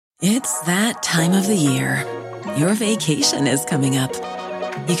It's that time of the year. Your vacation is coming up.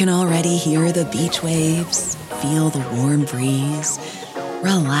 You can already hear the beach waves, feel the warm breeze,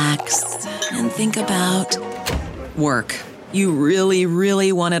 relax, and think about work. You really,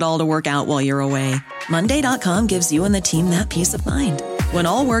 really want it all to work out while you're away. Monday.com gives you and the team that peace of mind. When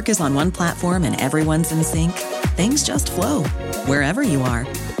all work is on one platform and everyone's in sync, things just flow. Wherever you are,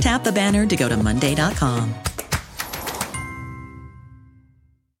 tap the banner to go to Monday.com.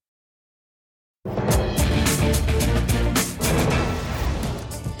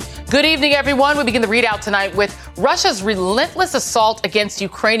 Good evening, everyone. We begin the ReidOut tonight with Russia's relentless assault against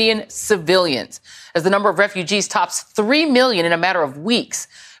Ukrainian civilians. As the number of refugees tops 3 million in a matter of weeks,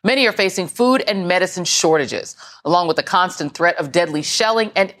 many are facing food and medicine shortages, along with the constant threat of deadly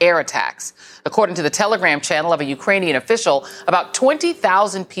shelling and air attacks. According to the Telegram channel of a Ukrainian official, about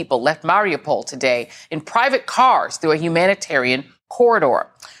 20,000 people left Mariupol today in private cars through a humanitarian corridor.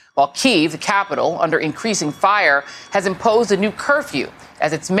 While Kyiv, the capital, under increasing fire, has imposed a new curfew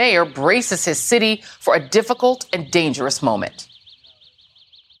as its mayor braces his city for a difficult and dangerous moment.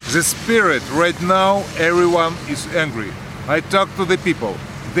 The spirit right now, everyone is angry. I talk to the people.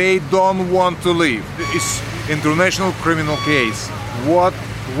 They don't want to leave. It's international criminal case. What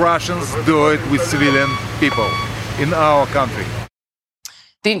Russians do it with civilian people in our country.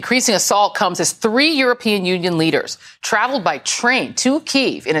 The increasing assault comes as 3 European Union leaders traveled by train to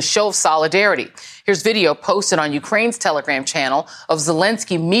Kyiv in a show of solidarity. Here's video posted on Ukraine's Telegram channel of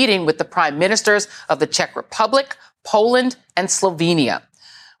Zelensky meeting with the prime ministers of the Czech Republic, Poland, and Slovenia.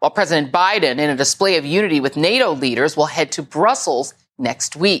 While President Biden, in a display of unity with NATO leaders, will head to Brussels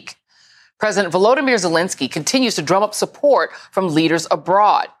next week. President Volodymyr Zelensky continues to drum up support from leaders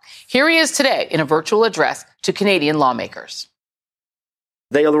abroad. Here he is today in a virtual address to Canadian lawmakers.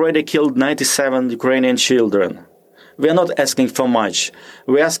 They already killed 97 Ukrainian children. We are not asking for much.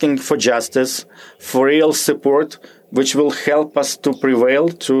 We're asking for justice, for real support, which will help us to prevail,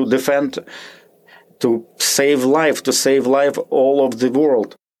 to defend, to save life all of the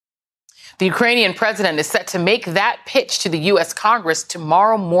world. The Ukrainian president is set to make that pitch to the U.S. Congress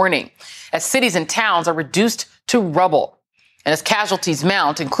tomorrow morning as cities and towns are reduced to rubble. And as casualties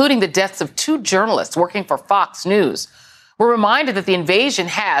mount, including the deaths of 2 journalists working for Fox News, we're reminded that the invasion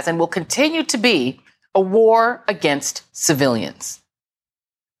has and will continue to be a war against civilians.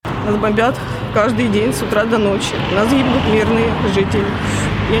 Нас бомбят каждый день с утра до ночи. Нас гибнут мирные жители.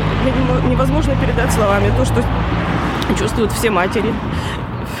 Невозможно передать словами то, что чувствуют все матери,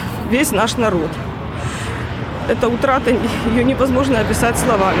 весь наш народ. Эта утрата, ее невозможно описать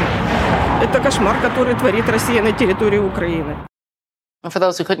словами. Это кошмар, который творит Россия на территории Украины. And for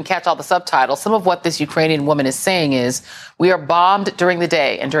those who couldn't catch all the subtitles, some of what this Ukrainian woman is saying is, we are bombed during the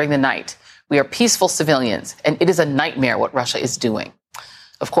day and during the night. We are peaceful civilians, and it is a nightmare what Russia is doing.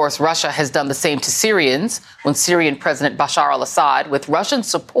 Of course, Russia has done the same to Syrians when Syrian President Bashar al-Assad, with Russian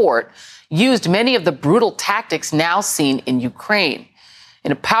support, used many of the brutal tactics now seen in Ukraine.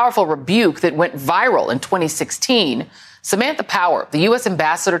 In a powerful rebuke that went viral in 2016, Samantha Power, the U.S.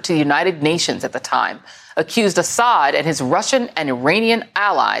 ambassador to the United Nations at the time, accused Assad and his Russian and Iranian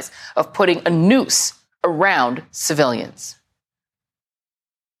allies of putting a noose around civilians.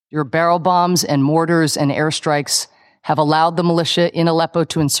 Your barrel bombs and mortars and airstrikes have allowed the militia in Aleppo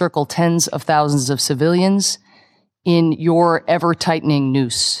to encircle tens of thousands of civilians in your ever-tightening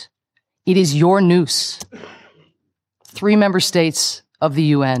noose. It is your noose. 3 member states of the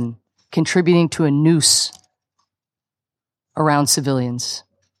UN contributing to a noose around civilians.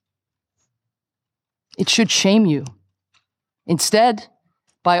 It should shame you. Instead,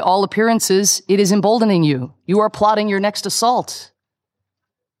 by all appearances, it is emboldening you. You are plotting your next assault.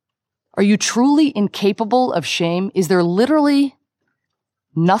 Are you truly incapable of shame? Is there literally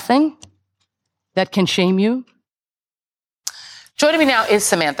nothing that can shame you? Joining me now is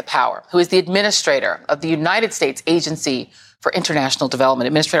Samantha Power, who is the administrator of the United States Agency for International Development.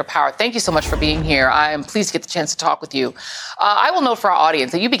 Administrator Power, thank you so much for being here. I am pleased to get the chance to talk with you. I will note for our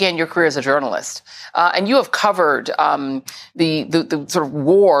audience that you began your career as a journalist, and you have covered the sort of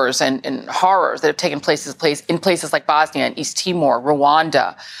wars and horrors that have taken place in places like Bosnia and East Timor,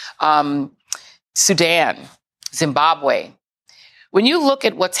 Rwanda, Sudan, Zimbabwe. When you look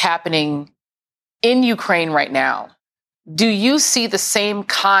at what's happening in Ukraine right now, do you see the same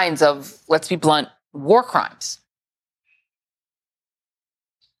kinds of, let's be blunt, war crimes?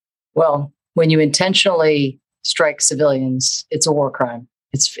 Well, when you intentionally strike civilians, it's a war crime.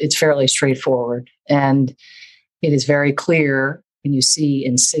 It's fairly straightforward. And it is very clear when you see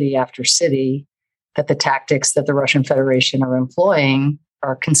in city after city that the tactics that the Russian Federation are employing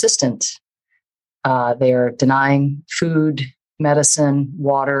are consistent. They are denying food, medicine,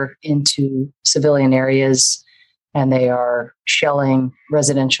 water into civilian areas, and they are shelling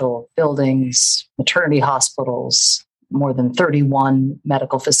residential buildings, maternity hospitals, more than 31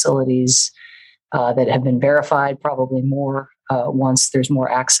 medical facilities that have been verified, probably more once there's more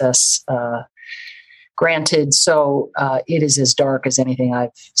access granted. So it is as dark as anything I've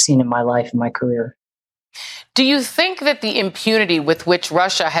seen in my life, in my career. Do you think that the impunity with which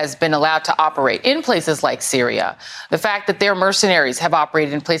Russia has been allowed to operate in places like Syria, the fact that their mercenaries have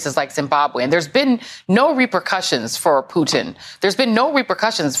operated in places like Zimbabwe, and there's been no repercussions for Putin, there's been no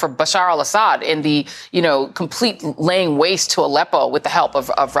repercussions for Bashar al-Assad in the, complete laying waste to Aleppo with the help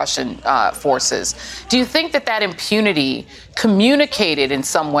of Russian forces. Do you think that that impunity communicated in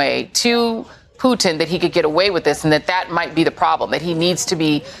some way to Putin that he could get away with this, and that might be the problem, that he needs to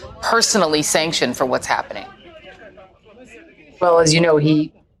be personally sanctioned for what's happening? Well, as you know,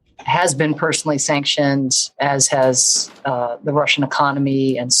 he has been personally sanctioned, as has the Russian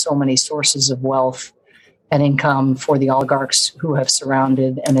economy and so many sources of wealth and income for the oligarchs who have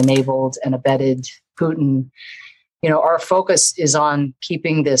surrounded and enabled and abetted Putin. Our focus is on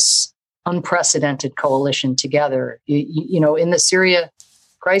keeping this unprecedented coalition together. In the Syria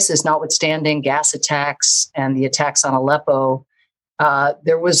crisis, notwithstanding gas attacks and the attacks on Aleppo,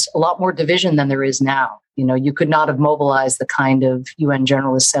 there was a lot more division than there is now. You could not have mobilized the kind of UN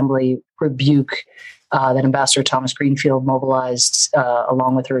General Assembly rebuke that Ambassador Thomas Greenfield mobilized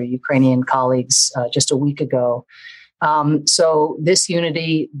along with her Ukrainian colleagues just a week ago. So this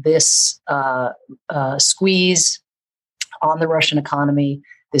unity, this squeeze on the Russian economy,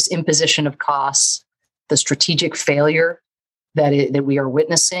 this imposition of costs, the strategic failure that we are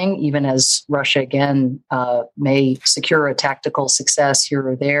witnessing, even as Russia again may secure a tactical success here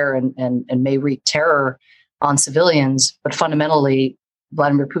or there and may wreak terror on civilians, but fundamentally,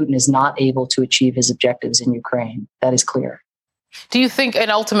 Vladimir Putin is not able to achieve his objectives in Ukraine. That is clear. Do you think,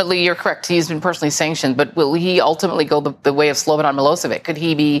 and ultimately you're correct, he's been personally sanctioned, but will he ultimately go the way of Slobodan Milosevic? Could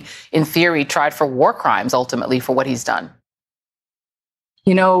he be, in theory, tried for war crimes ultimately for what he's done?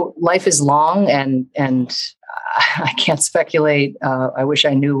 Life is long and I can't speculate. I wish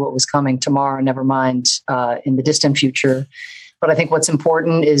I knew what was coming tomorrow, never mind in the distant future. But I think what's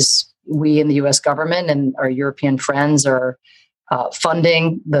important is we in the U.S. government and our European friends are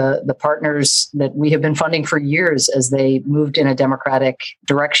funding the partners that we have been funding for years as they moved in a democratic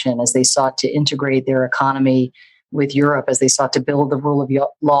direction, as they sought to integrate their economy with Europe, as they sought to build the rule of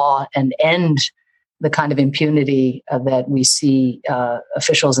law and end the kind of impunity that we see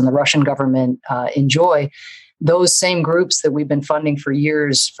officials in the Russian government enjoy. Those same groups that we've been funding for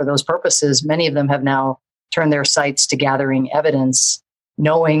years for those purposes, many of them have now turned their sights to gathering evidence,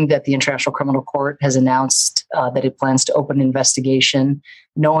 knowing that the International Criminal Court has announced that it plans to open an investigation,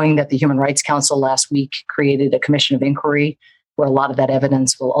 knowing that the Human Rights Council last week created a commission of inquiry where a lot of that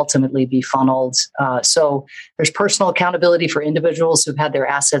evidence will ultimately be funneled. So there's personal accountability for individuals who've had their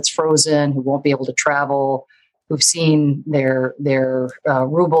assets frozen, who won't be able to travel, who've seen their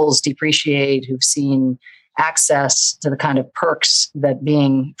rubles depreciate, who've seen access to the kind of perks that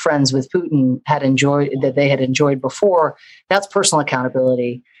being friends with Putin had enjoyed before. That's personal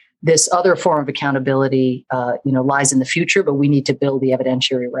accountability. This other form of accountability, lies in the future, but we need to build the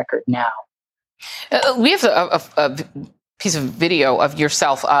evidentiary record now. We have a piece of video of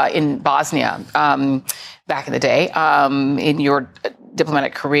yourself in Bosnia back in the day in your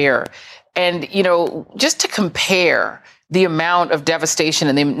diplomatic career. And, just to compare the amount of devastation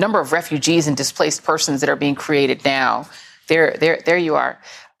and the number of refugees and displaced persons that are being created now. There you are.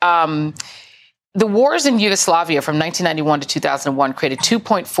 The wars in Yugoslavia from 1991 to 2001 created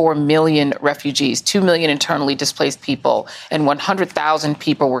 2.4 million refugees, 2 million internally displaced people, and 100,000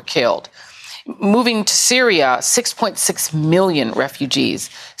 people were killed. Moving to Syria, 6.6 million refugees,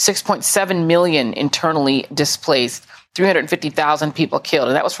 6.7 million internally displaced, 350,000 people killed.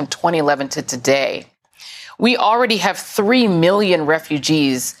 And that was from 2011 to today. We already have 3 million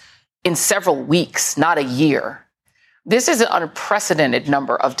refugees in several weeks, not a year. This is an unprecedented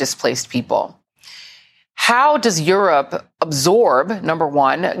number of displaced people. How does Europe absorb, number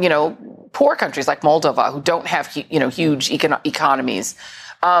one, poor countries like Moldova who don't have, huge economies?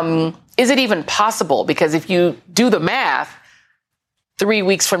 Is it even possible? Because if you do the math, 3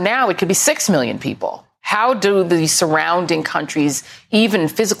 weeks from now, it could be 6 million people. How do the surrounding countries even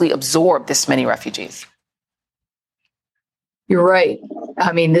physically absorb this many refugees? You're right.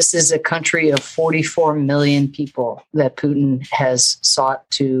 I mean, this is a country of 44 million people that Putin has sought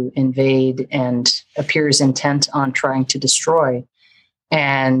to invade and appears intent on trying to destroy.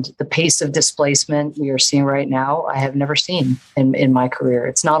 And the pace of displacement we are seeing right now, I have never seen in my career.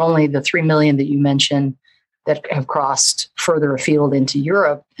 It's not only the 3 million that you mentioned, but it's also the 100,000 people that have crossed further afield into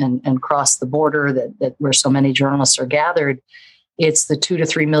Europe and crossed the border that where so many journalists are gathered, it's the 2 to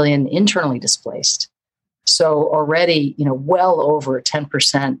 3 million internally displaced. So already, well over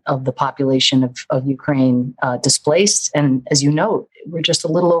 10% of the population of Ukraine displaced. And as you note, we're just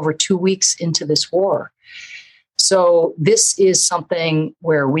a little over 2 weeks into this war. So this is something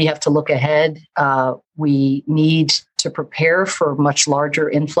where we have to look ahead. We need to prepare for much larger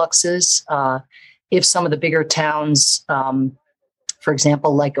influxes. If some of the bigger towns, for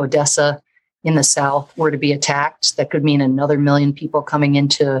example, like Odessa in the south, were to be attacked, that could mean another million people coming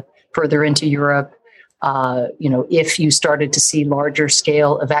further into Europe. If you started to see larger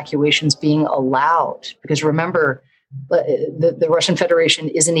scale evacuations being allowed, because remember, the Russian Federation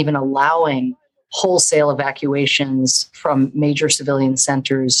isn't even allowing wholesale evacuations from major civilian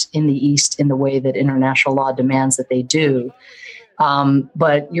centers in the east in the way that international law demands that they do.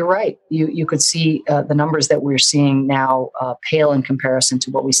 But you're right. You could see the numbers that we're seeing now pale in comparison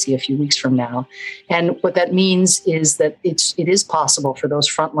to what we see a few weeks from now. And what that means is that it is possible for those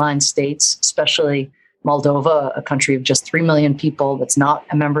frontline states, especially Moldova, a country of just 3 million people that's not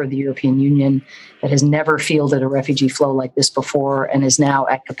a member of the European Union, that has never fielded a refugee flow like this before and is now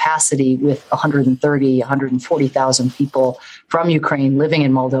at capacity with 140,000 people from Ukraine living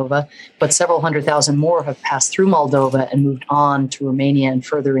in Moldova, but several 100,000 more have passed through Moldova and moved on to Romania and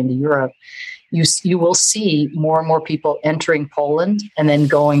further into Europe. You will see more and more people entering Poland and then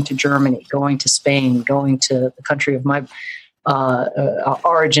going to Germany, going to Spain, going to the country of my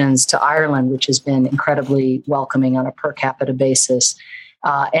origins, to Ireland, which has been incredibly welcoming on a per capita basis.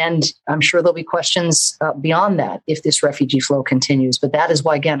 And I'm sure there'll be questions beyond that if this refugee flow continues. But that is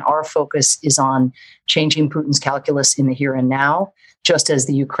why, again, our focus is on changing Putin's calculus in the here and now, just as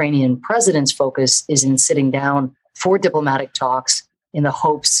the Ukrainian president's focus is in sitting down for diplomatic talks in the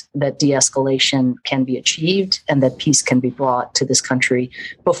hopes that de-escalation can be achieved and that peace can be brought to this country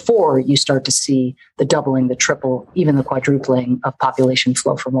before you start to see the doubling, the triple, even the quadrupling of population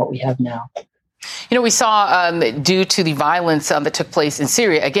flow from what we have now. We saw, due to the violence that took place in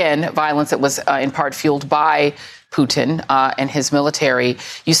Syria, again, violence that was in part fueled by Putin and his military,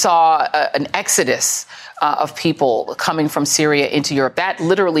 you saw an exodus of people coming from Syria into Europe. That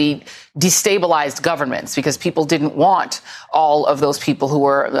literally destabilized governments because people didn't want all of those people who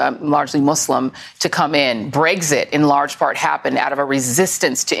were largely Muslim to come in. Brexit, in large part, happened out of a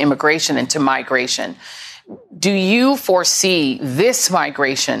resistance to immigration and to migration. Do you foresee this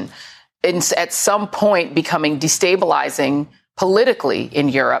migration at some point becoming destabilizing politically in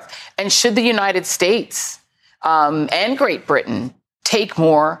Europe? And should the United States and Great Britain take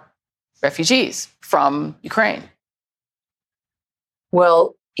more refugees from Ukraine?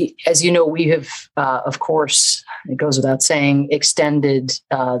 Well, as you know, we have, of course, it goes without saying, extended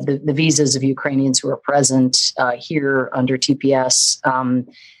the visas of Ukrainians who are present here under TPS.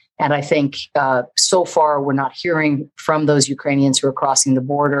 And I think so far we're not hearing from those Ukrainians who are crossing the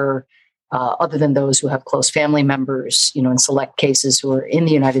border, other than those who have close family members, in select cases who are in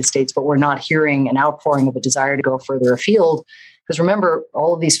the United States, but we're not hearing an outpouring of a desire to go further afield. Because remember,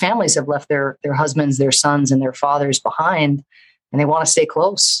 all of these families have left their husbands, their sons, and their fathers behind, and they want to stay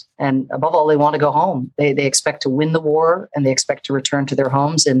close. And above all, they want to go home. They expect to win the war, and they expect to return to their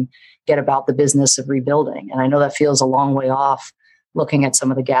homes and get about the business of rebuilding. And I know that feels a long way off, looking at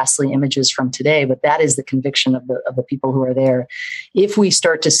some of the ghastly images from today, but that is the conviction of the people who are there. If we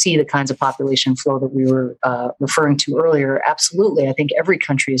start to see the kinds of population flow that we were referring to earlier, absolutely, I think every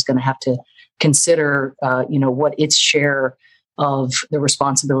country is going to have to consider, what its share of the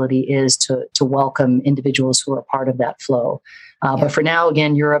responsibility is to welcome individuals who are part of that flow. But for now,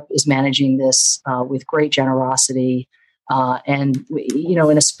 again, Europe is managing this with great generosity. And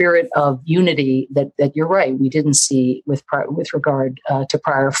in a spirit of unity that you're right, we didn't see with regard to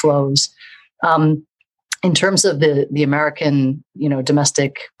prior flows. In terms of the American,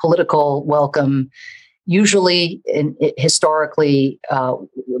 domestic political welcome, usually historically,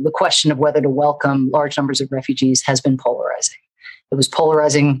 the question of whether to welcome large numbers of refugees has been polarizing. It was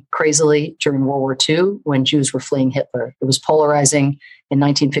polarizing crazily during World War II when Jews were fleeing Hitler. It was polarizing in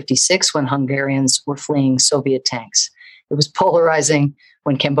 1956 when Hungarians were fleeing Soviet tanks. It was polarizing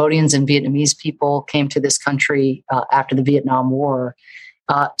when Cambodians and Vietnamese people came to this country after the Vietnam War.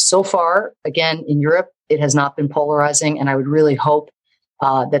 So far, again, in Europe, it has not been polarizing. And I would really hope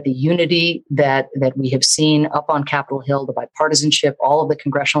that the unity that we have seen up on Capitol Hill, the bipartisanship, all of the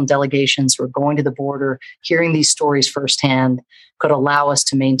congressional delegations who are going to the border, hearing these stories firsthand, could allow us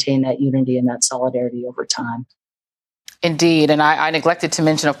to maintain that unity and that solidarity over time. Indeed. And I neglected to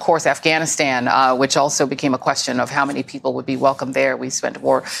mention, of course, Afghanistan, which also became a question of how many people would be welcomed there. We spent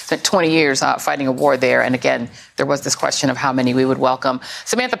 20 years fighting a war there. And again, there was this question of how many we would welcome.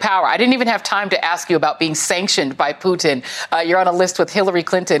 Samantha Power, I didn't even have time to ask you about being sanctioned by Putin. You're on a list with Hillary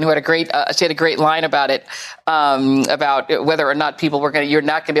Clinton, who had she had a great line about it, about whether or not you're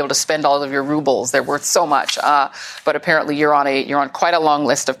not going to be able to spend all of your rubles. They're worth so much. But apparently you're on quite a long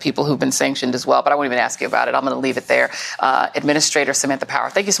list of people who've been sanctioned as well. But I won't even ask you about it. I'm going to leave it there. Administrator Samantha Power,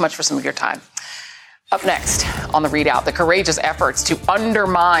 thank you so much for some of your time. Up next on the ReidOut, the courageous efforts to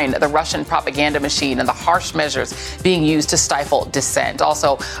undermine the Russian propaganda machine and the harsh measures being used to stifle dissent.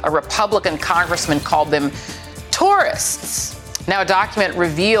 Also, a Republican congressman called them tourists. Now, a document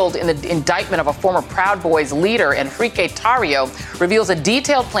revealed in the indictment of a former Proud Boys leader, Enrique Tarrio, reveals a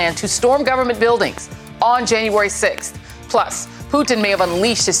detailed plan to storm government buildings on January 6th. Plus, Putin may have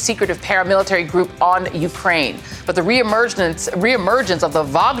unleashed his secretive paramilitary group on Ukraine. But the reemergence of the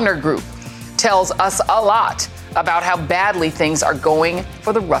Wagner group tells us a lot about how badly things are going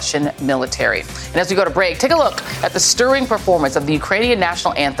for the Russian military. And as we go to break, take a look at the stirring performance of the Ukrainian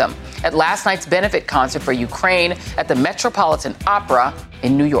national anthem at last night's benefit concert for Ukraine at the Metropolitan Opera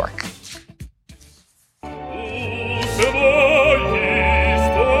in New York.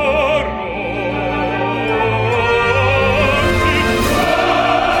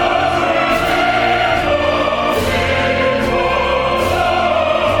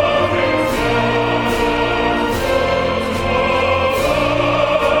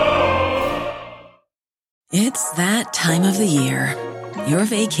 It's that time of the year. Your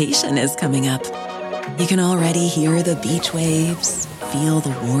vacation is coming up. You can already hear the beach waves, feel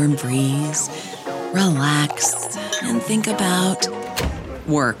the warm breeze, relax, and think about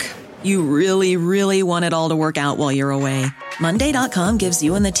work. You really, really want it all to work out while you're away. Monday.com gives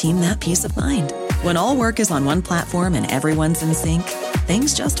you and the team that peace of mind. When all work is on one platform and everyone's in sync,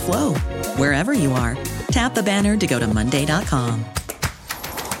 things just flow. Wherever you are, tap the banner to go to Monday.com.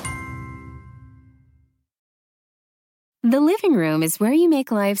 The living room is where you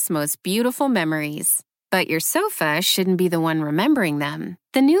make life's most beautiful memories. But your sofa shouldn't be the one remembering them.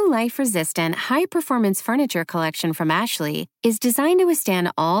 The new life-resistant, high-performance furniture collection from Ashley is designed to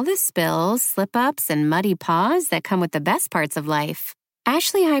withstand all the spills, slip-ups, and muddy paws that come with the best parts of life.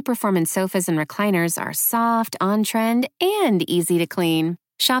 Ashley high-performance sofas and recliners are soft, on-trend, and easy to clean.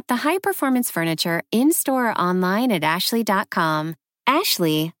 Shop the high-performance furniture in-store or online at ashley.com.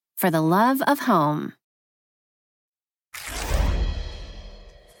 Ashley, for the love of home.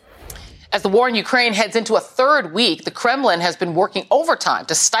 As the war in Ukraine heads into a third week, the Kremlin has been working overtime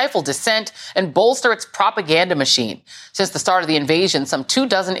to stifle dissent and bolster its propaganda machine. Since the start of the invasion, some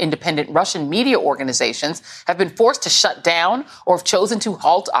 24 independent Russian media organizations have been forced to shut down or have chosen to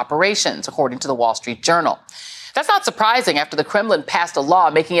halt operations, according to the Wall Street Journal. That's not surprising after the Kremlin passed a law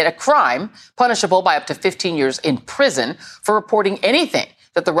making it a crime punishable by up to 15 years in prison for reporting anything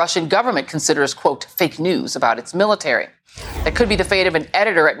that the Russian government considers, quote, fake news about its military. That could be the fate of an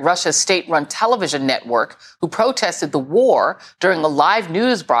editor at Russia's state-run television network who protested the war during a live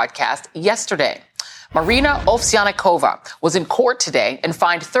news broadcast yesterday. Marina Ovsyannikova was in court today and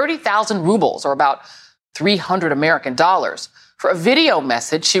fined 30,000 rubles, or about $300 American, for a video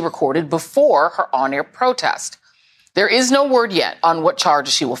message she recorded before her on-air protest. There is no word yet on what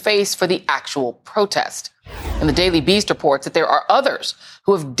charges she will face for the actual protest. And the Daily Beast reports that there are others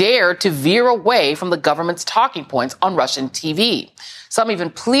who have dared to veer away from the government's talking points on Russian TV. Some even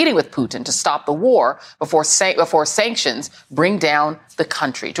pleading with Putin to stop the war before sanctions bring down the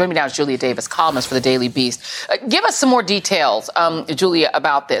country. Joining me now is Julia Davis, columnist for the Daily Beast. Give us some more details, Julia,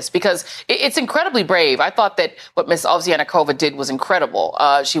 about this, because it's incredibly brave. I thought that what Ms. Ovsyannikova did was incredible.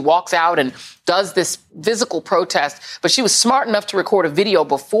 She walks out and does this physical protest, but she was smart enough to record a video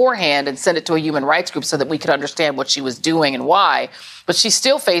beforehand and send it to a human rights group so that we could understand what she was doing and why. But she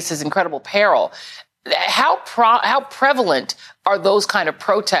still faces incredible peril. How prevalent are those kind of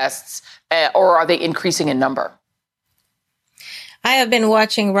protests, or are they increasing in number? I have been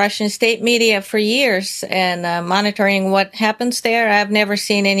watching Russian state media for years and monitoring what happens there. I've never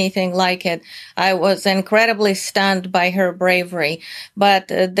seen anything like it. I was incredibly stunned by her bravery. But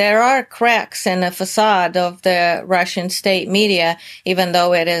there are cracks in the facade of the Russian state media, even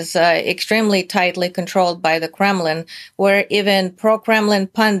though it is extremely tightly controlled by the Kremlin, where even pro-Kremlin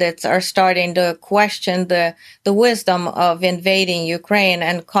pundits are starting to question the wisdom of invading Ukraine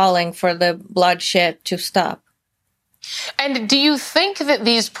and calling for the bloodshed to stop. And do you think that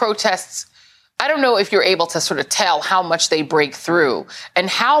these protests I don't know if you're able to sort of tell how much they break through and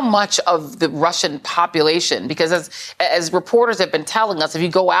how much of the Russian population, because as reporters have been telling us, if you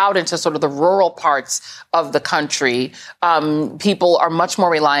go out into sort of the rural parts of the country, people are much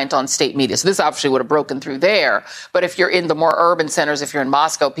more reliant on state media. So this obviously would have broken through there. But if you're in the more urban centers, if you're in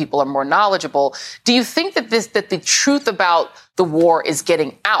Moscow, people are more knowledgeable. Do you think that the truth about the war is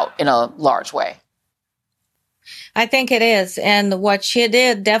getting out in a large way? I think it is. And what she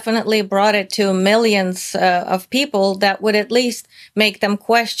did definitely brought it to millions of people that would at least make them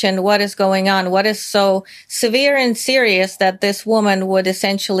question what is going on, what is so severe and serious that this woman would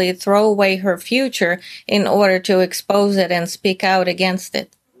essentially throw away her future in order to expose it and speak out against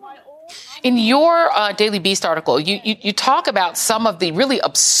it. In your Daily Beast article, you talk about some of the really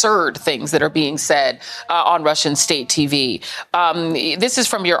absurd things that are being said on Russian state TV. This is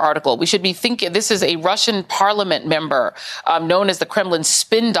from your article. We should be thinking this is a Russian parliament member known as the Kremlin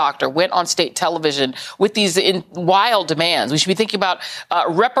spin doctor went on state television with these wild demands. We should be thinking about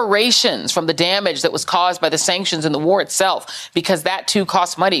reparations from the damage that was caused by the sanctions and the war itself, because that too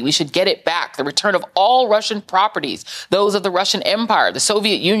costs money. We should get it back. The return of all Russian properties, those of the Russian Empire, the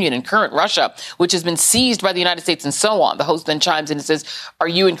Soviet Union, and current Russia, which has been seized by the United States and so on. The host then chimes in and says, are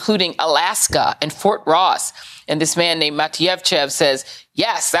you including Alaska and Fort Ross? And this man named Matyevchev says,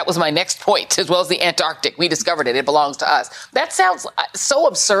 yes, that was my next point, as well as the Antarctic. We discovered it. It belongs to us. That sounds so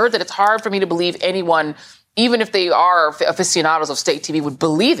absurd that it's hard for me to believe anyone, even if they are aficionados of state TV, would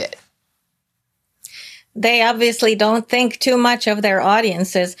believe it. They obviously don't think too much of their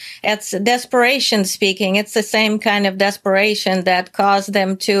audiences. It's desperation speaking. It's the same kind of desperation that caused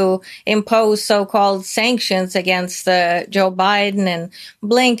them to impose so-called sanctions against Joe Biden and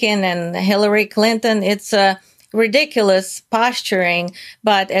Blinken and Hillary Clinton. It's ridiculous posturing,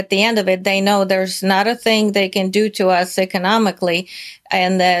 but at the end of it, they know there's not a thing they can do to us economically,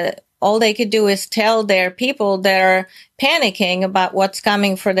 and all they could do is tell their people that are panicking about what's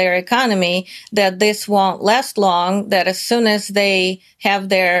coming for their economy that this won't last long, that as soon as they have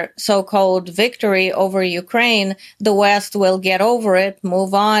their so-called victory over Ukraine, the West will get over it,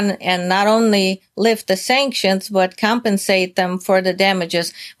 move on, and not only lift the sanctions, but compensate them for the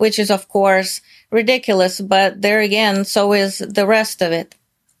damages, which is, of course, ridiculous. But there again, so is the rest of it.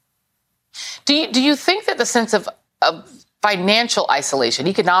 Do you think that the sense of financial isolation,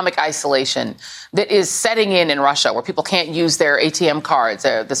 economic isolation that is setting in Russia, where people can't use their ATM cards,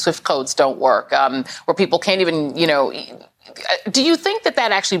 the SWIFT codes don't work, where people can't even, do you think that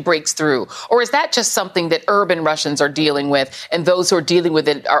actually breaks through? Or is that just something that urban Russians are dealing with, and those who are dealing with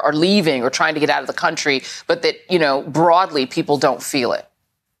it are leaving or trying to get out of the country, but that, broadly people don't feel it?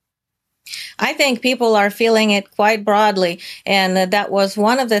 I think people are feeling it quite broadly, and that was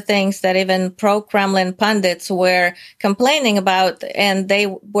one of the things that even pro-Kremlin pundits were complaining about, and they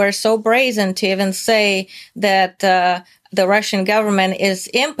were so brazen to even say that the Russian government is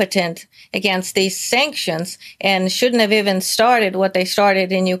impotent against these sanctions and shouldn't have even started what they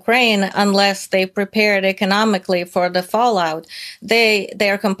started in Ukraine unless they prepared economically for the fallout. They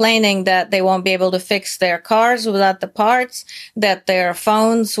are complaining that they won't be able to fix their cars without the parts, that their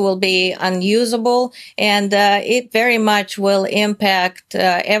phones will be unusable, and it very much will impact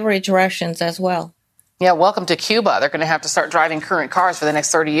average Russians as well. Yeah, welcome to Cuba. They're going to have to start driving current cars for the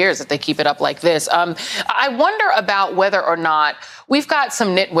next 30 years if they keep it up like this. I wonder about whether or not we've got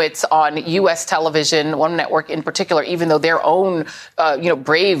some nitwits on U.S. television, one network in particular, even though their own,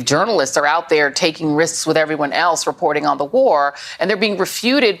 brave journalists are out there taking risks with everyone else reporting on the war, and they're being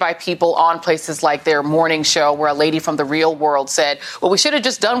refuted by people on places like their morning show, where a lady from the real world said, well, we should have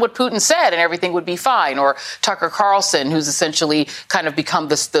just done what Putin said and everything would be fine. Or Tucker Carlson, who's essentially kind of become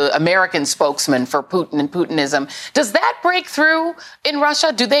the American spokesman for Putin and Putinism. Does that break through in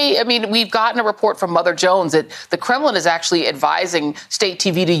Russia? We've gotten a report from Mother Jones that the Kremlin is actually advising state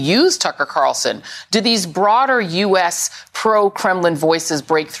TV to use Tucker Carlson. Do these broader U.S. pro-Kremlin voices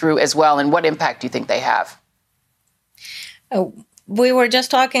break through as well? And what impact do you think they have? We were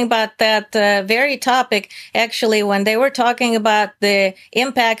just talking about that very topic, actually, when they were talking about the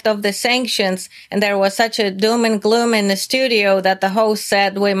impact of the sanctions, and there was such a doom and gloom in the studio that the host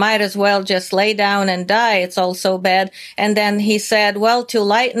said, we might as well just lay down and die. It's all so bad. And then he said, well, to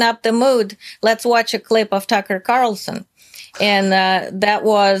lighten up the mood, let's watch a clip of Tucker Carlson. And that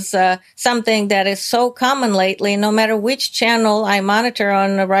was something that is so common lately. No matter which channel I monitor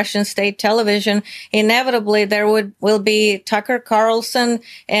on the Russian state television, inevitably there will be Tucker Carlson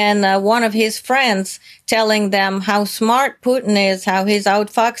and one of his friends telling them how smart Putin is, how he's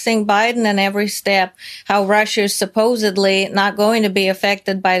outfoxing Biden in every step, how Russia is supposedly not going to be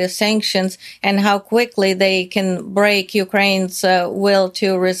affected by the sanctions, and how quickly they can break Ukraine's will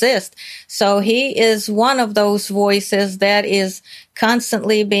to resist. So he is one of those voices that is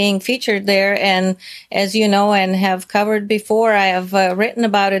constantly being featured there. And as you know, and have covered before, I have written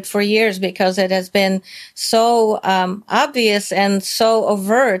about it for years because it has been so obvious and so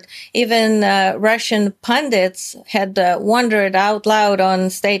overt. Even Russian pundits had wondered out loud on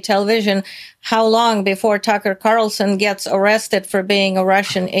state television how long before Tucker Carlson gets arrested for being a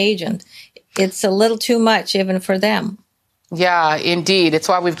Russian agent. It's a little too much even for them. Yeah, indeed. It's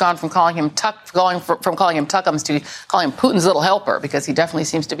why we've gone from calling him from calling him Tuckums to calling him Putin's little helper, because he definitely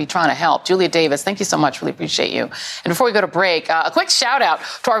seems to be trying to help. Julia Davis, thank you so much. Really appreciate you. And before we go to break, a quick shout out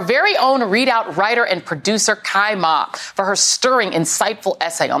to our very own ReidOut writer and producer Kai Ma for her stirring, insightful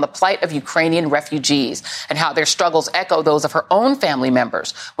essay on the plight of Ukrainian refugees and how their struggles echo those of her own family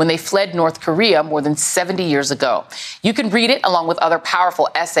members when they fled North Korea more than 70 years ago. You can read it along with other powerful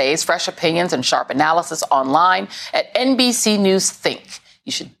essays, fresh opinions, and sharp analysis online at NBC News Think.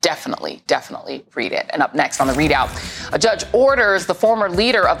 You should definitely read it. And up next on the ReidOut, a judge orders the former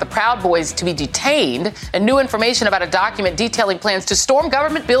leader of the Proud Boys to be detained, and new information about a document detailing plans to storm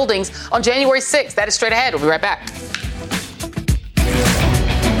government buildings on January 6th. That is straight ahead. We'll be right back.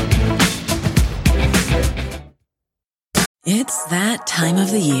 It's that time of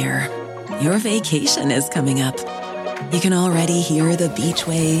the year. Your vacation is coming up. You can already hear the beach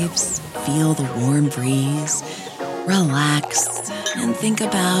waves, feel the warm breeze, relax, and think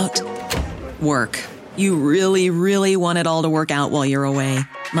about work. You really, really want it all to work out while you're away.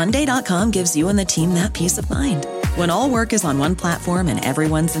 Monday.com gives you and the team that peace of mind. When all work is on one platform and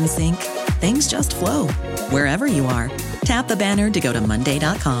everyone's in sync, things just flow. Wherever you are, tap the banner to go to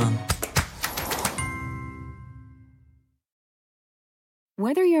Monday.com.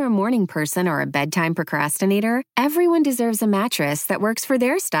 Whether you're a morning person or a bedtime procrastinator, everyone deserves a mattress that works for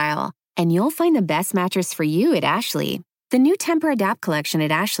their style. And you'll find the best mattress for you at Ashley. The new Temper-Adapt collection at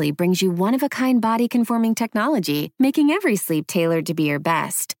Ashley brings you one-of-a-kind body-conforming technology, making every sleep tailored to be your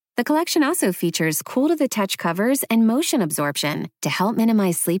best. The collection also features cool-to-the-touch covers and motion absorption to help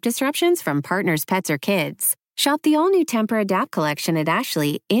minimize sleep disruptions from partners, pets, or kids. Shop the all-new Temper-Adapt collection at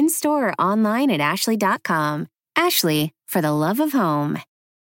Ashley, in-store or online at ashley.com. Ashley, for the love of home.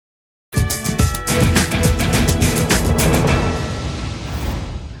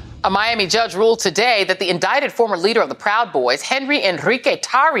 A Miami judge ruled today that the indicted former leader of the Proud Boys, Enrique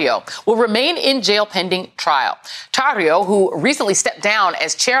Tarrio, will remain in jail pending trial. Tarrio, who recently stepped down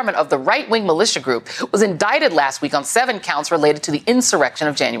as chairman of the right-wing militia group, was indicted last week on 7 counts related to the insurrection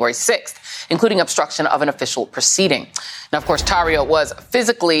of January 6th, including obstruction of an official proceeding. Now, of course, Tarrio was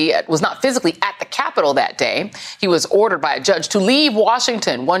not physically at the Capitol that day. He was ordered by a judge to leave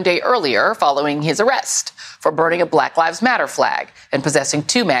Washington one day earlier following his arrest for burning a Black Lives Matter flag and possessing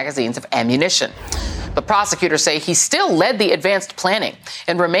 2 magazines of ammunition. The prosecutors say he still led the advanced planning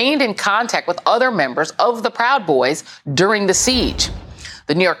and remained in contact with other members of the Proud Boys during the siege.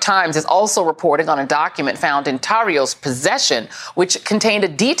 The New York Times is also reporting on a document found in Tarrio's possession, which contained a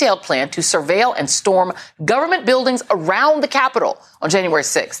detailed plan to surveil and storm government buildings around the Capitol on January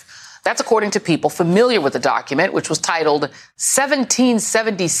 6th. That's according to people familiar with the document, which was titled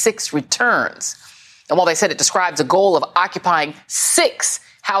 1776 Returns. And while they said it describes a goal of occupying 6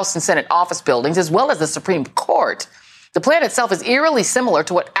 House and Senate office buildings, as well as the Supreme Court, the plan itself is eerily similar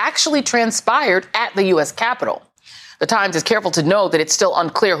to what actually transpired at the U.S. Capitol. The Times is careful to note that it's still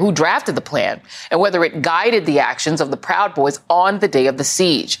unclear who drafted the plan and whether it guided the actions of the Proud Boys on the day of the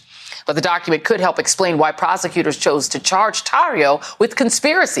siege. But the document could help explain why prosecutors chose to charge Tarrio with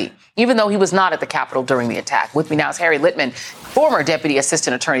conspiracy, even though he was not at the Capitol during the attack. With me now is Harry Litman, former Deputy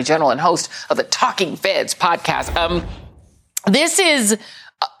Assistant Attorney General and host of the Talking Feds podcast. This is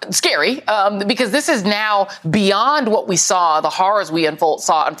scary because this is now beyond what we saw, the horrors we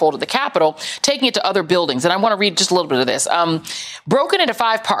saw unfold at the Capitol, taking it to other buildings. And I want to read just a little bit of this. Broken into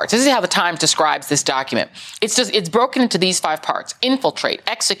 5 parts. This is how the Times describes this document. It's broken into these 5 parts: infiltrate,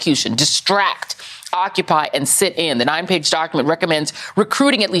 execution, distract, occupy, and sit in. The 9-page document recommends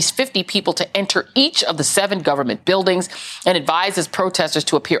recruiting at least 50 people to enter each of the 7 government buildings and advises protesters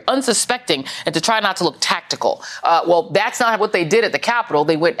to appear unsuspecting and to try not to look tactical. Well, that's not what they did at the Capitol.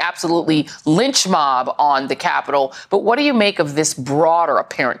 They went absolutely lynch mob on the Capitol. But what do you make of this broader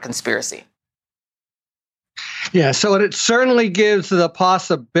apparent conspiracy? Yeah, so it certainly gives the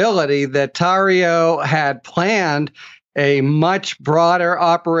possibility that Tarrio had planned a much broader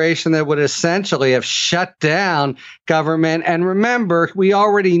operation that would essentially have shut down government. And remember, we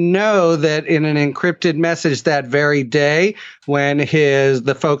already know that in an encrypted message that very day, when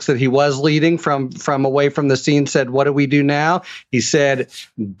the folks that he was leading from away from the scene said, "What do we do now?" He said,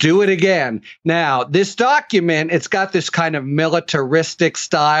 "Do it again." Now, this document, it's got this kind of militaristic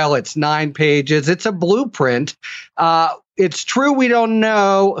style. It's 9 pages. It's a blueprint. It's true we don't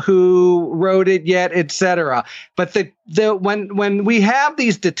know who wrote it yet, etc. But when we have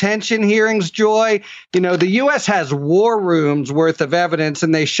these detention hearings, Joy, the U.S. has war rooms worth of evidence,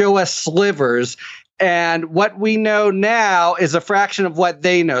 and they show us slivers. And what we know now is a fraction of what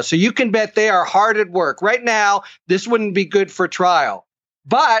they know. So you can bet they are hard at work. Right now, this wouldn't be good for trial.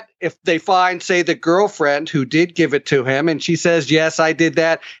 But if they find, say, the girlfriend who did give it to him, and she says, "Yes, I did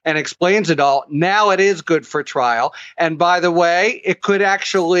that," and explains it all, now it is good for trial. And by the way, it could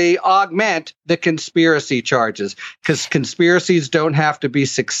actually augment the conspiracy charges, because conspiracies don't have to be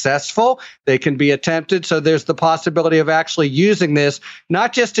successful. They can be attempted. So there's the possibility of actually using this,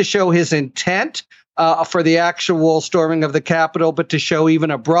 not just to show his intent for the actual storming of the Capitol, but to show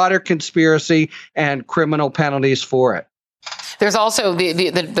even a broader conspiracy and criminal penalties for it. There's also the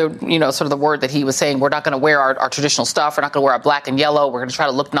sort of the word that he was saying, we're not going to wear our traditional stuff. We're not going to wear our black and yellow. We're going to try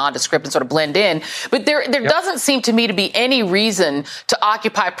to look nondescript and sort of blend in. But there doesn't seem to me to be any reason to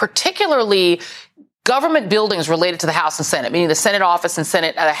occupy particularly government buildings related to the House and Senate, meaning the Senate office and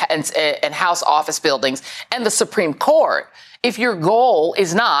Senate and House office buildings and the Supreme Court, if your goal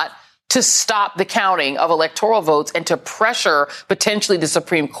is not to stop the counting of electoral votes and to pressure potentially the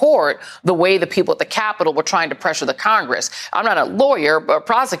Supreme Court the way the people at the Capitol were trying to pressure the Congress. I'm not a lawyer or a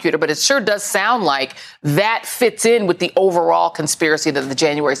prosecutor, but it sure does sound like that fits in with the overall conspiracy that the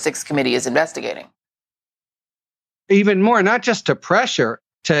January 6th committee is investigating. Even more, not just to pressure,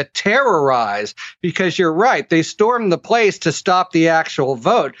 to terrorize, because you're right, they stormed the place to stop the actual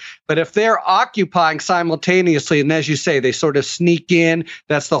vote. But if they're occupying simultaneously, and as you say, they sort of sneak in,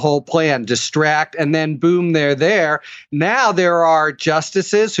 that's the whole plan, distract, and then boom, they're there. Now there are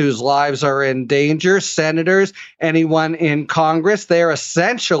justices whose lives are in danger, senators, anyone in Congress. They're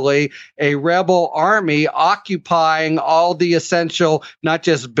essentially a rebel army occupying all the essential, not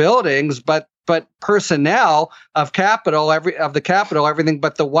just buildings, but personnel of the Capitol, everything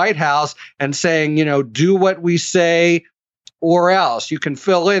but the White House, and saying, do what we say or else. You can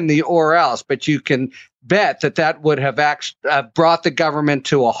fill in the or else, but you can bet that would have brought the government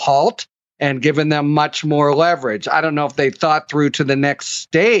to a halt and given them much more leverage. I don't know if they thought through to the next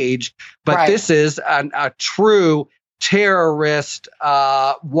stage, but right. This is a true terrorist,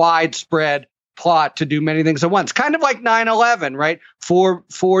 widespread plot to do many things at once, kind of like 9/11, right?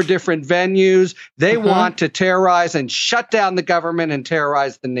 Four different venues. They want to terrorize and shut down the government and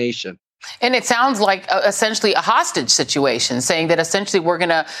terrorize the nation. And it sounds like essentially a hostage situation, saying that essentially we're going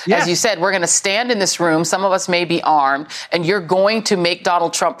to, as you said, we're going to stand in this room. Some of us may be armed, and you're going to make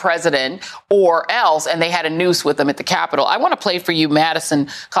Donald Trump president or else. And they had a noose with them at the Capitol. I want to play for you Madison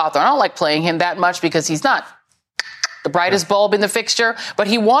Cawthorn. I don't like playing him that much because he's not the brightest bulb in the fixture, but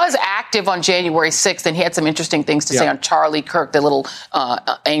he was active on January 6th, and he had some interesting things to say on Charlie Kirk, the little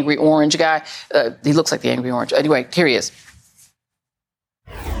angry orange guy. He looks like the angry orange. Anyway, here he is.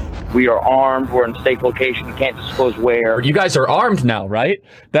 We are armed. We're in a safe location. We can't disclose where. You guys are armed now, right?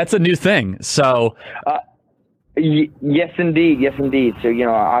 That's a new thing. So, yes, indeed. Yes, indeed. So,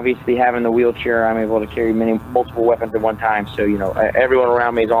 obviously having the wheelchair, I'm able to carry multiple weapons at one time. So, everyone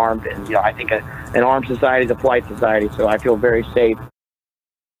around me is armed. And, I think an armed society is a polite society. So I feel very safe.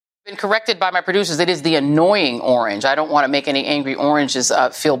 Been corrected by my producers. It is the annoying orange. I don't want to make any angry oranges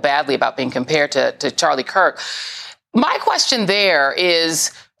feel badly about being compared to Charlie Kirk. My question there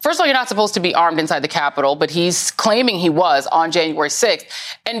is, first of all, you're not supposed to be armed inside the Capitol, but he's claiming he was on January 6th.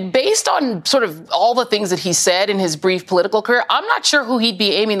 And based on sort of all the things that he said in his brief political career, I'm not sure who he'd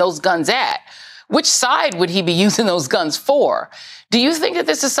be aiming those guns at. Which side would he be using those guns for? Do you think that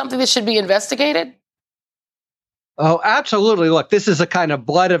this is something that should be investigated? Oh, absolutely. Look, this is a kind of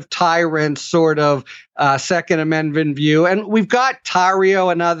blood of tyrants sort of Second Amendment view. And we've got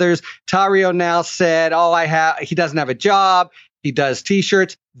Tarrio and others. Tarrio now said, he doesn't have a job. He does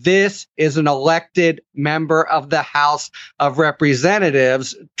T-shirts. This is an elected member of the House of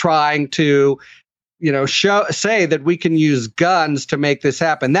Representatives trying to, say that we can use guns to make this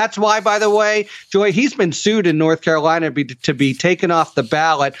happen. That's why, by the way, Joy, he's been sued in North Carolina to be taken off the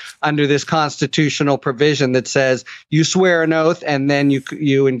ballot under this constitutional provision that says you swear an oath and then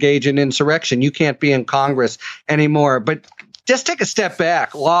you engage in insurrection. You can't be in Congress anymore. But just take a step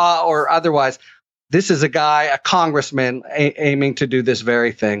back, law or otherwise. this is a guy, a congressman, aiming to do this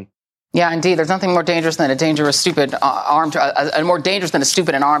very thing. Yeah, indeed. There's nothing more dangerous than a dangerous, stupid, more dangerous than a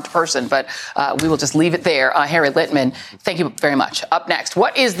stupid and armed person. But we will just leave it there. Harry Litman, thank you very much. Up next,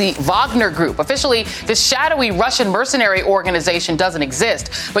 what is the Wagner Group? Officially, this shadowy Russian mercenary organization doesn't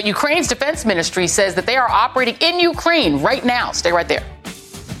exist. But Ukraine's defense ministry says that they are operating in Ukraine right now. Stay right there.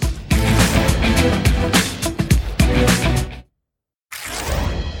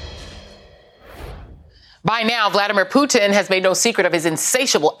 By now, Vladimir Putin has made no secret of his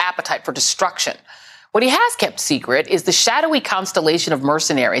insatiable appetite for destruction. What he has kept secret is the shadowy constellation of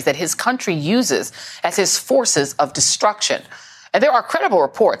mercenaries that his country uses as his forces of destruction. And there are credible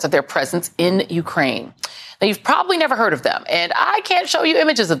reports of their presence in Ukraine. Now, you've probably never heard of them, and I can't show you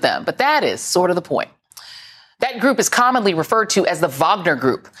images of them, but that is sort of the point. That group is commonly referred to as the Wagner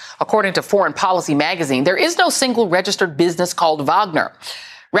Group. According to Foreign Policy magazine, there is no single registered business called Wagner.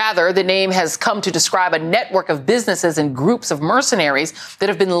 Rather, the name has come to describe a network of businesses and groups of mercenaries that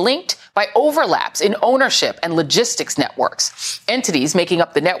have been linked by overlaps in ownership and logistics networks. Entities making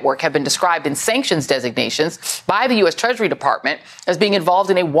up the network have been described in sanctions designations by the U.S. Treasury Department as being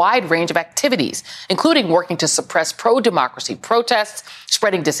involved in a wide range of activities, including working to suppress pro-democracy protests,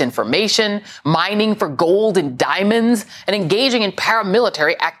 spreading disinformation, mining for gold and diamonds, and engaging in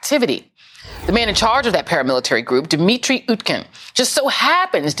paramilitary activity. The man in charge of that paramilitary group, Dmitry Utkin, just so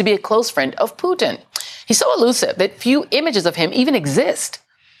happens to be a close friend of Putin. He's so elusive that few images of him even exist.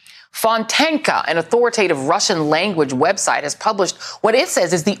 Fontanka, an authoritative Russian language website, has published what it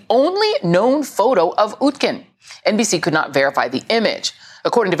says is the only known photo of Utkin. NBC could not verify the image.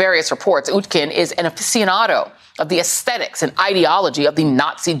 According to various reports, Utkin is an aficionado of the aesthetics and ideology of the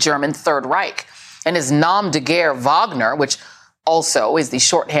Nazi German Third Reich. And his nom de guerre, Wagner, which also is the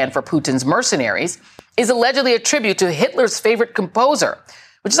shorthand for Putin's mercenaries, is allegedly a tribute to Hitler's favorite composer,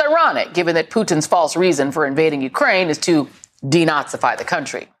 which is ironic given that Putin's false reason for invading Ukraine is to denazify the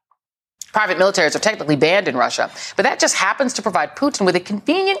country. Private militaries are technically banned in Russia, but that just happens to provide Putin with a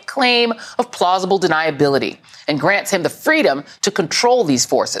convenient claim of plausible deniability and grants him the freedom to control these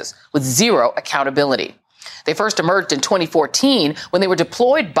forces with zero accountability. They first emerged in 2014 when they were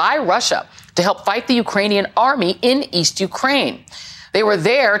deployed by Russia to help fight the Ukrainian army in East Ukraine. They were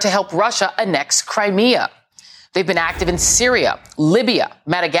there to help Russia annex Crimea. They've been active in Syria, Libya,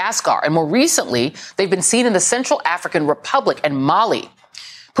 Madagascar, and more recently, they've been seen in the Central African Republic and Mali.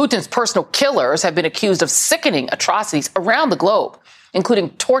 Putin's personal killers have been accused of sickening atrocities around the globe, including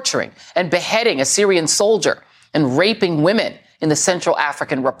torturing and beheading a Syrian soldier and raping women in the Central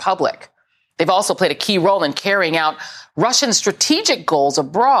African Republic. They've also played a key role in carrying out Russian strategic goals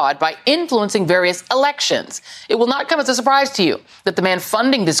abroad by influencing various elections. It will not come as a surprise to you that the man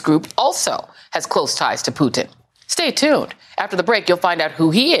funding this group also has close ties to Putin. Stay tuned. After the break, you'll find out who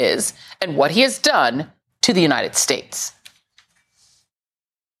he is and what he has done to the United States.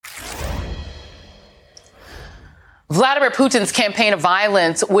 Vladimir Putin's campaign of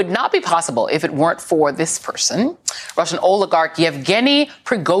violence would not be possible if it weren't for this person, Russian oligarch Yevgeny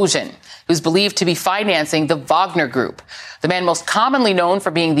Prigozhin, who's believed to be financing the Wagner Group. The man most commonly known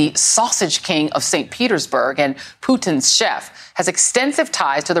for being the sausage king of St. Petersburg and Putin's chef has extensive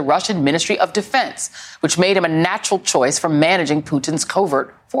ties to the Russian Ministry of Defense, which made him a natural choice for managing Putin's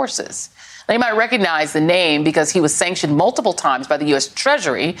covert forces. Now, you might recognize the name because he was sanctioned multiple times by the U.S.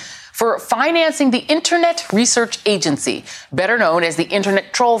 Treasury for financing the Internet Research Agency, better known as the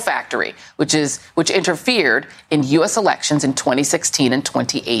Internet Troll Factory, which interfered in U.S. elections in 2016 and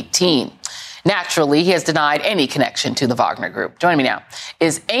 2018. Naturally, he has denied any connection to the Wagner Group. Joining me now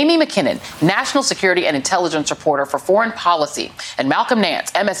is Amy McKinnon, national security and intelligence reporter for Foreign Policy, and Malcolm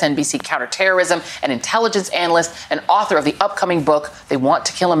Nance, MSNBC counterterrorism and intelligence analyst and author of the upcoming book, They Want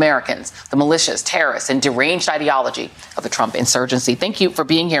to Kill Americans, the Malicious, Terrorists, and Deranged Ideology of the Trump Insurgency. Thank you for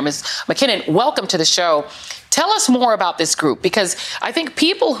being here, Ms. McKinnon. Welcome to the show. Tell us more about this group, because I think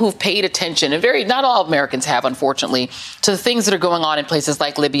people who've paid attention, and not all Americans have, unfortunately, to the things that are going on in places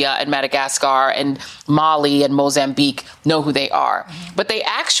like Libya and Madagascar and Mali and Mozambique know who they are. But they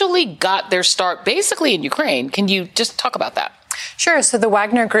actually got their start basically in Ukraine. Can you just talk about that? Sure. So the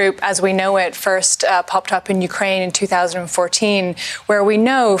Wagner Group, as we know it, first popped up in Ukraine in 2014, where we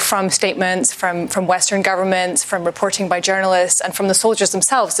know from statements from Western governments, from reporting by journalists, and from the soldiers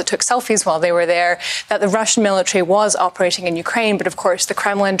themselves that took selfies while they were there, that the Russian military was operating in Ukraine. But of course, the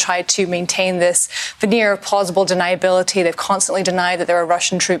Kremlin tried to maintain this veneer of plausible deniability. They've constantly denied that there were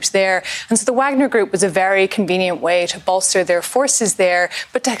Russian troops there. And so the Wagner Group was a very convenient way to bolster their forces there,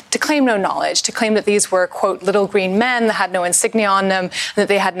 but to claim no knowledge, to claim that these were, quote, little green men that had no incentive insignia on them, and that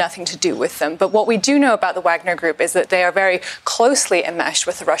they had nothing to do with them. But what we do know about the Wagner Group is that they are very closely enmeshed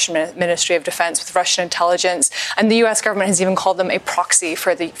with the Russian Ministry of Defense, with Russian intelligence, and the U.S. government has even called them a proxy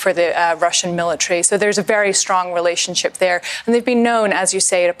for the Russian military. So there's a very strong relationship there, and they've been known, as you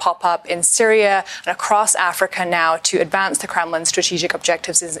say, to pop up in Syria and across Africa now to advance the Kremlin's strategic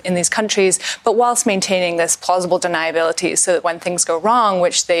objectives in these countries, but whilst maintaining this plausible deniability, so that when things go wrong,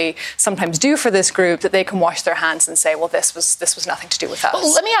 which they sometimes do for this group, that they can wash their hands and say, well, this was nothing to do with us.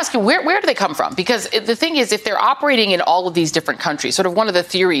 Well, let me ask you, where do they come from? Because the thing is, if they're operating in all of these different countries, sort of one of the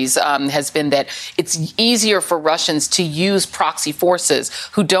theories has been that it's easier for Russians to use proxy forces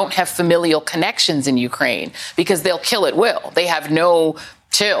who don't have familial connections in Ukraine because they'll kill at will. They have no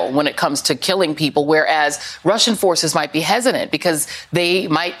chill when it comes to killing people, whereas Russian forces might be hesitant because they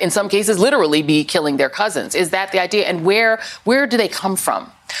might, in some cases, literally be killing their cousins. Is that the idea? And where do they come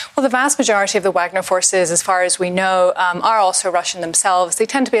from? Well, the vast majority of the Wagner forces, as far as we know, are also Russian themselves. They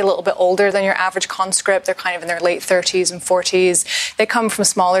tend to be a little bit older than your average conscript. They're kind of in their late 30s and 40s. They come from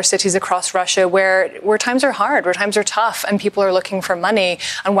smaller cities across Russia where times are hard, where times are tough, and people are looking for money.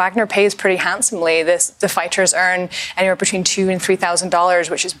 And Wagner pays pretty handsomely. The fighters earn anywhere between $2,000 and $3,000,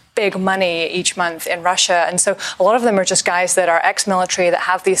 which is big money each month in Russia. And so a lot of them are just guys that are ex-military that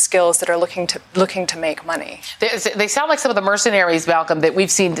have these skills that are looking to make money. They sound like some of the mercenaries, Malcolm, that we've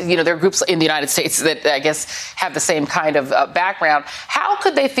seen. There are groups in the United States that I guess have the same kind of background. How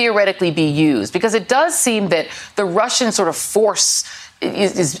could they theoretically be used? Because it does seem that the Russian sort of force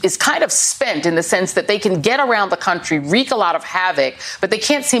is kind of spent in the sense that they can get around the country, wreak a lot of havoc, but they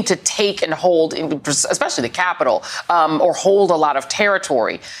can't seem to take and hold, especially the capital, or hold a lot of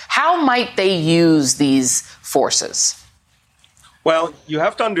territory. How might they use these forces? Well, you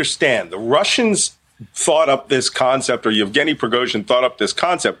have to understand, the Russians thought up this concept, or Yevgeny Prigozhin thought up this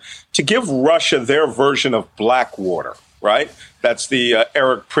concept to give Russia their version of Blackwater, right? That's the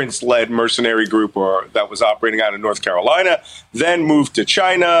Eric Prince-led mercenary group that was operating out of North Carolina, then moved to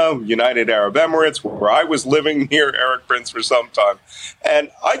China, United Arab Emirates, where I was living near Eric Prince for some time. And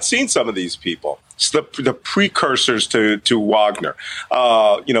I'd seen some of these people. It's the precursors to Wagner.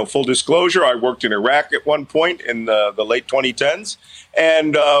 Full disclosure, I worked in Iraq at one point in the late 2010s,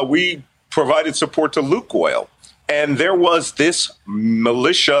 and we provided support to Lukoil. And there was this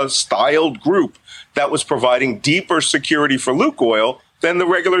militia-styled group that was providing deeper security for Lukoil than the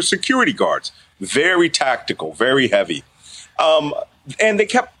regular security guards. Very tactical, very heavy. And they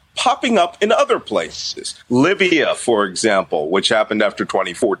kept popping up in other places. Libya, for example, which happened after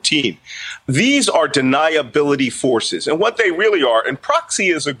 2014. These are deniability forces. And what they really are, and proxy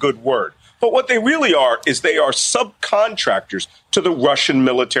is a good word, but what they really are is they are subcontractors to the Russian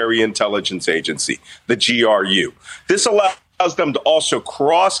Military Intelligence Agency, the GRU. This allows them to also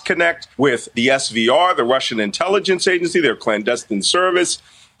cross-connect with the SVR, the Russian Intelligence Agency, their clandestine service,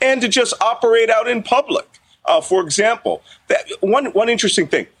 and to just operate out in public. For example, one interesting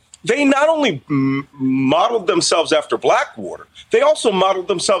thing, they not only modeled themselves after Blackwater, they also modeled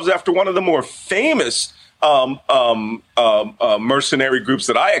themselves after one of the more famous mercenary groups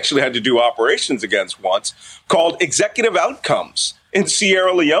that I actually had to do operations against once, called Executive Outcomes in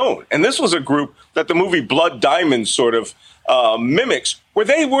Sierra Leone. And this was a group that the movie Blood Diamonds sort of mimics, where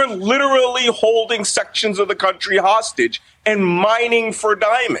they were literally holding sections of the country hostage and mining for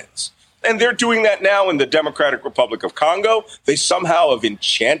diamonds. And they're doing that now in the Democratic Republic of Congo. They somehow have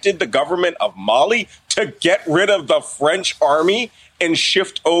enchanted the government of Mali to get rid of the French army and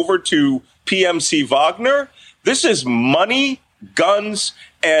shift over to PMC Wagner. This is money, guns,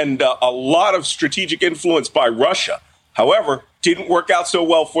 and a lot of strategic influence by Russia. However, didn't work out so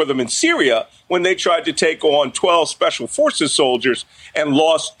well for them in Syria when they tried to take on 12 special forces soldiers and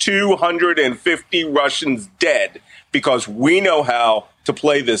lost 250 Russians dead, because we know how to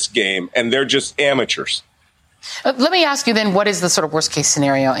play this game and they're just amateurs. Let me ask you then, what is the sort of worst case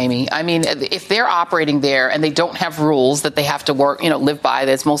scenario, Amy? I mean, if they're operating there and they don't have rules that they have to live by,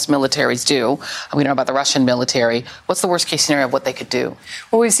 as most militaries do, we know about the Russian military, what's the worst case scenario of what they could do?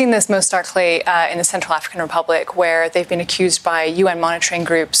 Well, we've seen this most starkly in the Central African Republic, where they've been accused by UN monitoring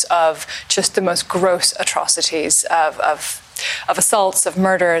groups of just the most gross atrocities of assaults, of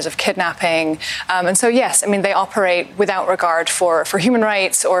murders, of kidnapping. And so, yes, I mean, they operate without regard for human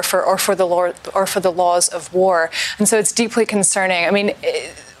rights or for the laws of war. And so it's deeply concerning. I mean,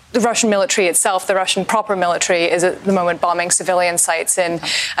 the Russian military itself, the Russian proper military, is at the moment bombing civilian sites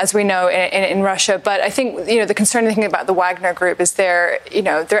as we know, in Russia. But I think, the concerning thing about the Wagner group is they're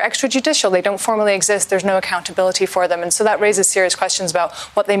extrajudicial. They don't formally exist. There's no accountability for them. And so that raises serious questions about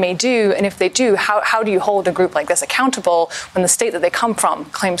what they may do. And if they do, how do you hold a group like this accountable when the state that they come from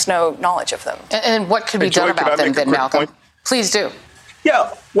claims no knowledge of them? And what could be done about them then, Malcolm? Please do.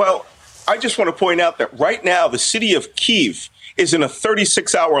 Yeah, well, I just want to point out that right now the city of Kyiv is in a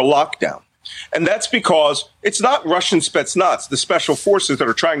 36-hour lockdown. And that's because it's not Russian Spetsnaz, the special forces that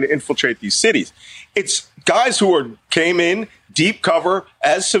are trying to infiltrate these cities. It's guys who came in deep cover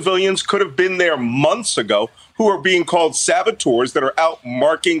as civilians, could have been there months ago, who are being called saboteurs that are out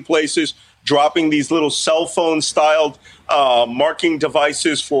marking places, dropping these little cell phone styled marking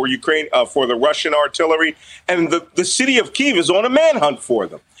devices for Ukraine, for the Russian artillery. And the city of Kyiv is on a manhunt for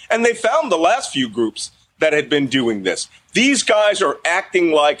them. And they found the last few groups that had been doing this. These guys are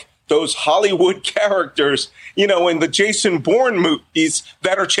acting like those Hollywood characters, in the Jason Bourne movies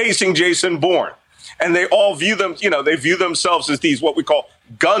that are chasing Jason Bourne. And they all view them, they view themselves as these, what we call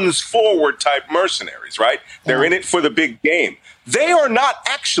guns forward type mercenaries, right? They're in it for the big game. They are not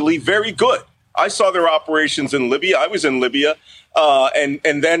actually very good. I saw their operations in Libya. I was in Libya.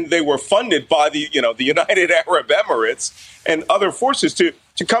 And then they were funded by the United Arab Emirates and other forces to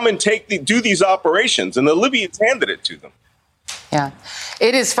come and do these operations. And the Libyans handed it to them. Yeah,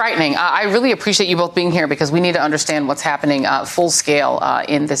 it is frightening. I really appreciate you both being here because we need to understand what's happening full scale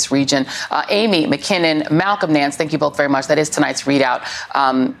in this region. Amy McKinnon, Malcolm Nance, thank you both very much. That is tonight's ReidOut.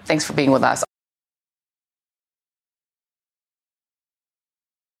 Thanks for being with us.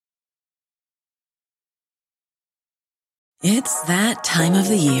 It's that time of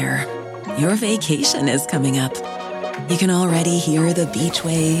the year. Your vacation is coming up. You can already hear the beach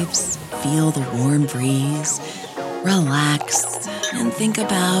waves, feel the warm breeze, relax, and think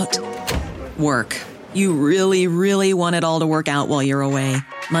about work. You really, really want it all to work out while you're away.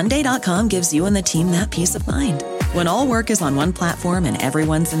 Monday.com gives you and the team that peace of mind. When all work is on one platform and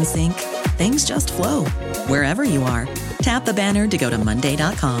everyone's in sync, things just flow. Wherever you are, tap the banner to go to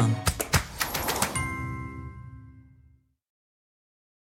Monday.com.